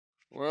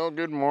Well,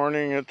 good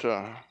morning. It's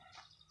a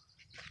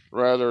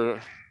rather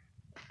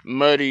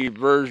muddy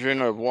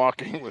version of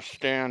walking with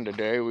Stan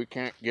today. We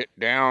can't get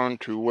down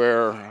to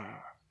where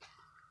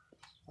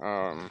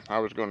I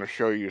was going to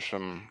show you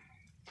some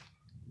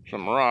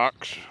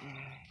rocks,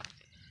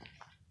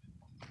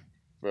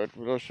 but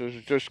this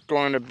is just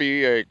going to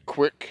be a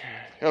quick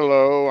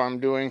hello. I'm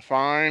doing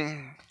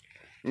fine.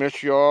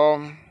 Miss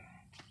y'all.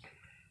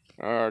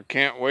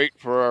 Can't wait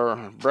for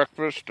our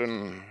breakfast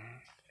and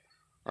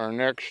our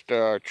next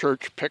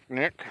church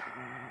picnic.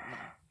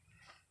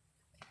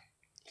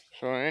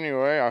 So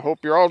anyway, I hope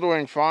you're all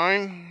doing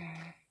fine.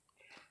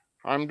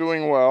 I'm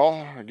doing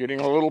well. Getting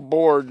a little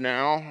bored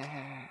now,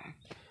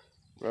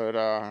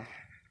 but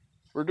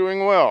we're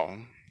doing well.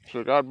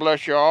 So God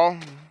bless y'all,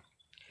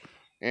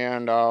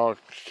 and I'll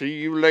see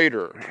you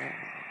later.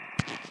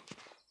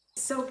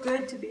 So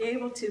good to be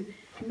able to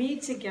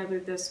meet together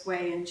this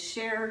way and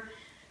share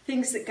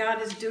things that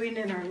God is doing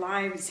in our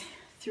lives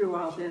through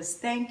all this.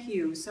 Thank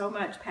you so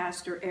much,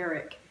 Pastor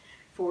Eric,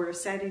 for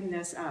setting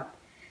this up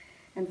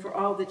and for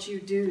all that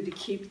you do to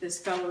keep this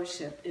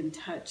fellowship in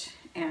touch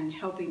and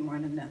helping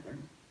one another.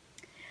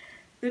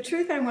 The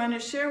truth I want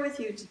to share with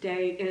you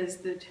today is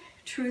the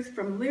truth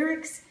from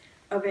lyrics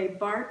of a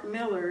Bart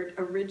Millard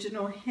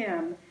original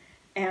hymn,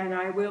 and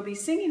I will be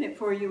singing it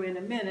for you in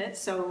a minute,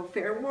 so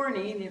fair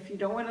warning, if you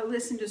don't want to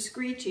listen to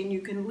screeching,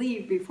 you can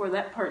leave before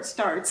that part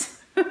starts.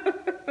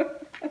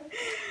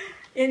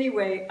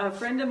 Anyway, a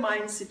friend of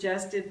mine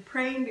suggested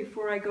praying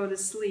before I go to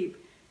sleep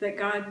that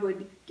God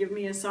would give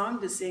me a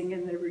song to sing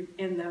in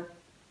the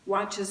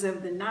watches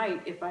of the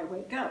night if I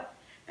wake up.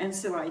 And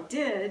so I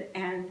did,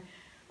 and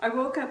I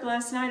woke up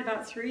last night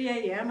about 3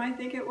 a.m., I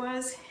think it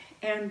was,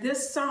 and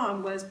this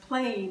song was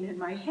playing in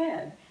my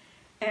head.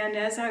 And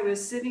as I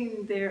was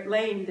sitting there,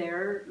 laying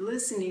there,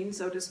 listening,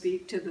 so to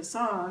speak, to the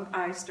song,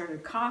 I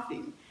started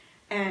coughing.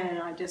 And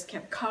I just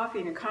kept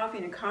coughing and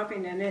coughing and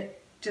coughing, and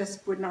it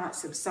just would not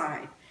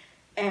subside.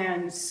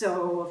 And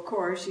so, of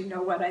course, you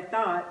know what I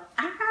thought?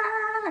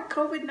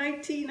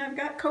 COVID-19, I've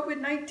got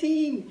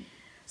COVID-19.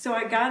 So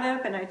I got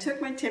up and I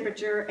took my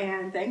temperature,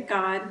 and thank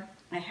God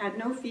I had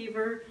no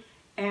fever.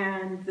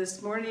 And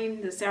this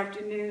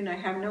afternoon, I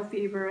have no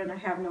fever and I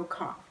have no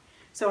cough.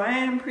 So I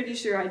am pretty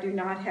sure I do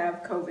not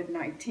have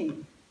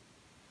COVID-19.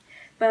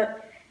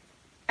 But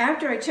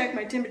after I checked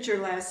my temperature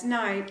last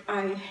night,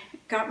 I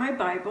got my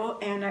Bible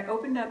and I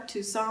opened up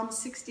to Psalm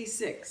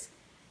 66.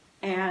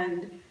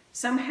 And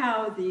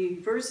somehow the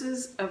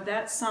verses of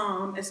that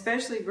psalm,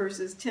 especially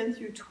verses 10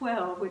 through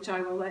 12, which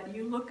I will let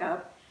you look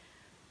up,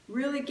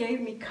 really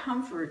gave me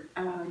comfort,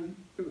 and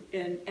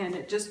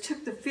it just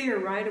took the fear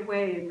right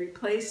away and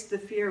replaced the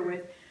fear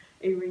with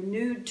a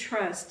renewed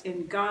trust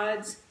in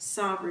God's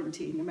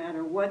sovereignty, no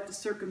matter what the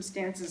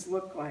circumstances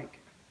look like.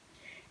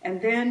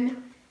 And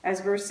then,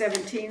 as verse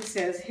 17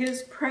 says,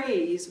 his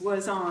praise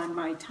was on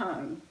my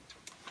tongue.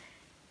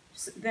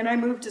 Then I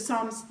moved to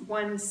Psalms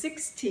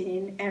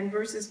 116, and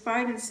verses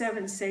 5 and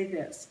 7 say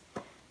this: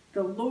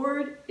 the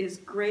Lord is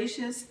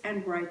gracious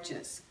and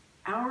righteous.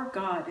 Our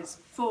God is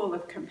full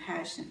of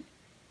compassion.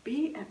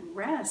 Be at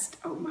rest,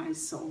 O my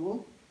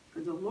soul, for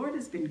the Lord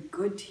has been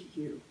good to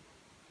you.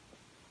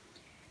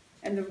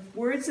 And the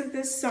words of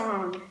this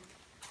song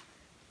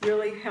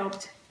really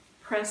helped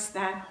press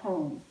that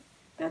home,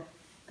 that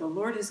the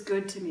Lord is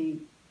good to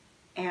me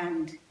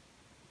and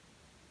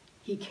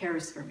he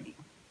cares for me.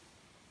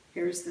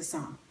 Here's the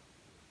song.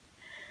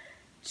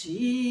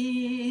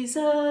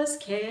 Jesus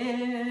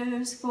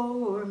cares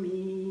for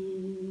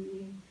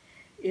me.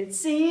 It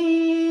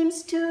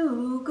seems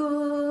too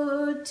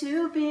good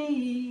to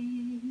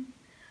be.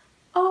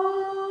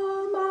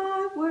 All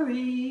my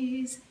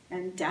worries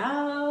and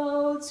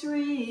doubts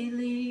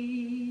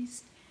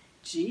released.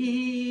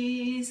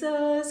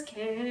 Jesus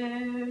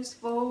cares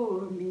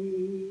for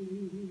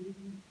me.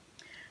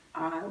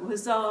 I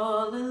was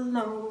all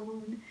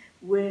alone,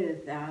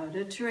 without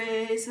a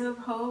trace of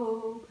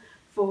hope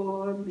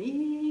for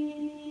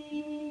me.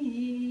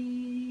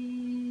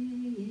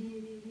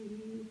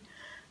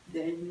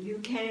 Then you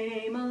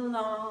came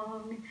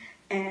along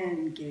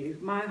and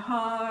gave my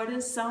heart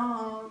a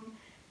song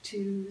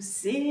to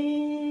sing.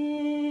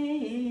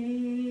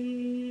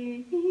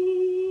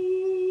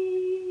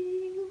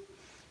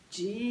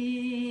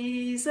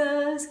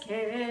 Jesus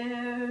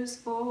cares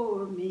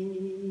for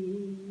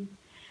me.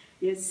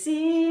 It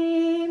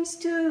seems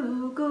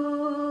too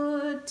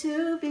good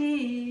to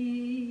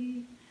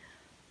be.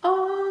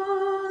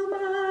 All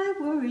my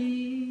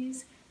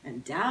worries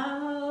and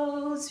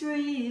doubts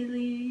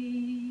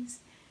release.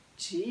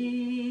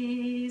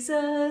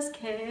 Jesus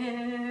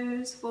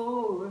cares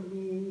for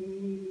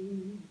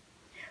me.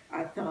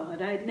 I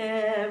thought I'd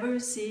never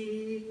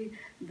see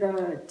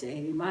the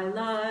day my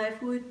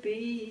life would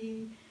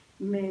be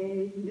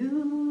made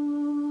new.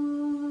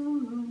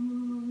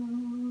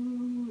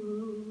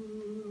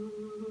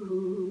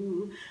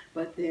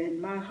 But then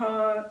my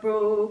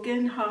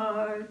broken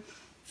heart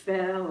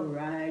fell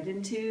right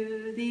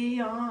into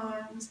the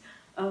arms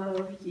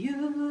of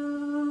you.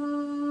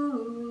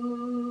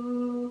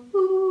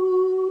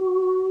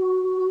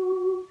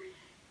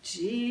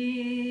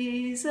 Jesus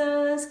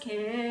Jesus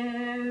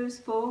cares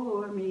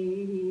for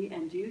me,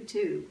 and you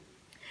too.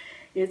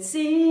 It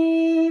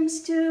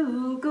seems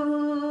too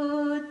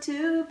good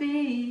to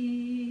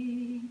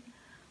be.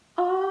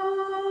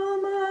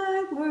 All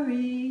my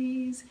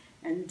worries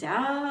and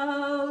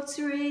doubts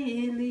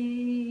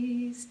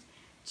released.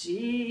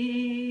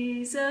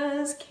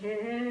 Jesus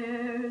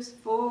cares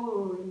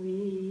for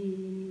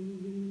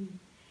me.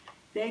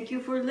 Thank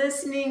you for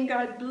listening.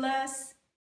 God bless.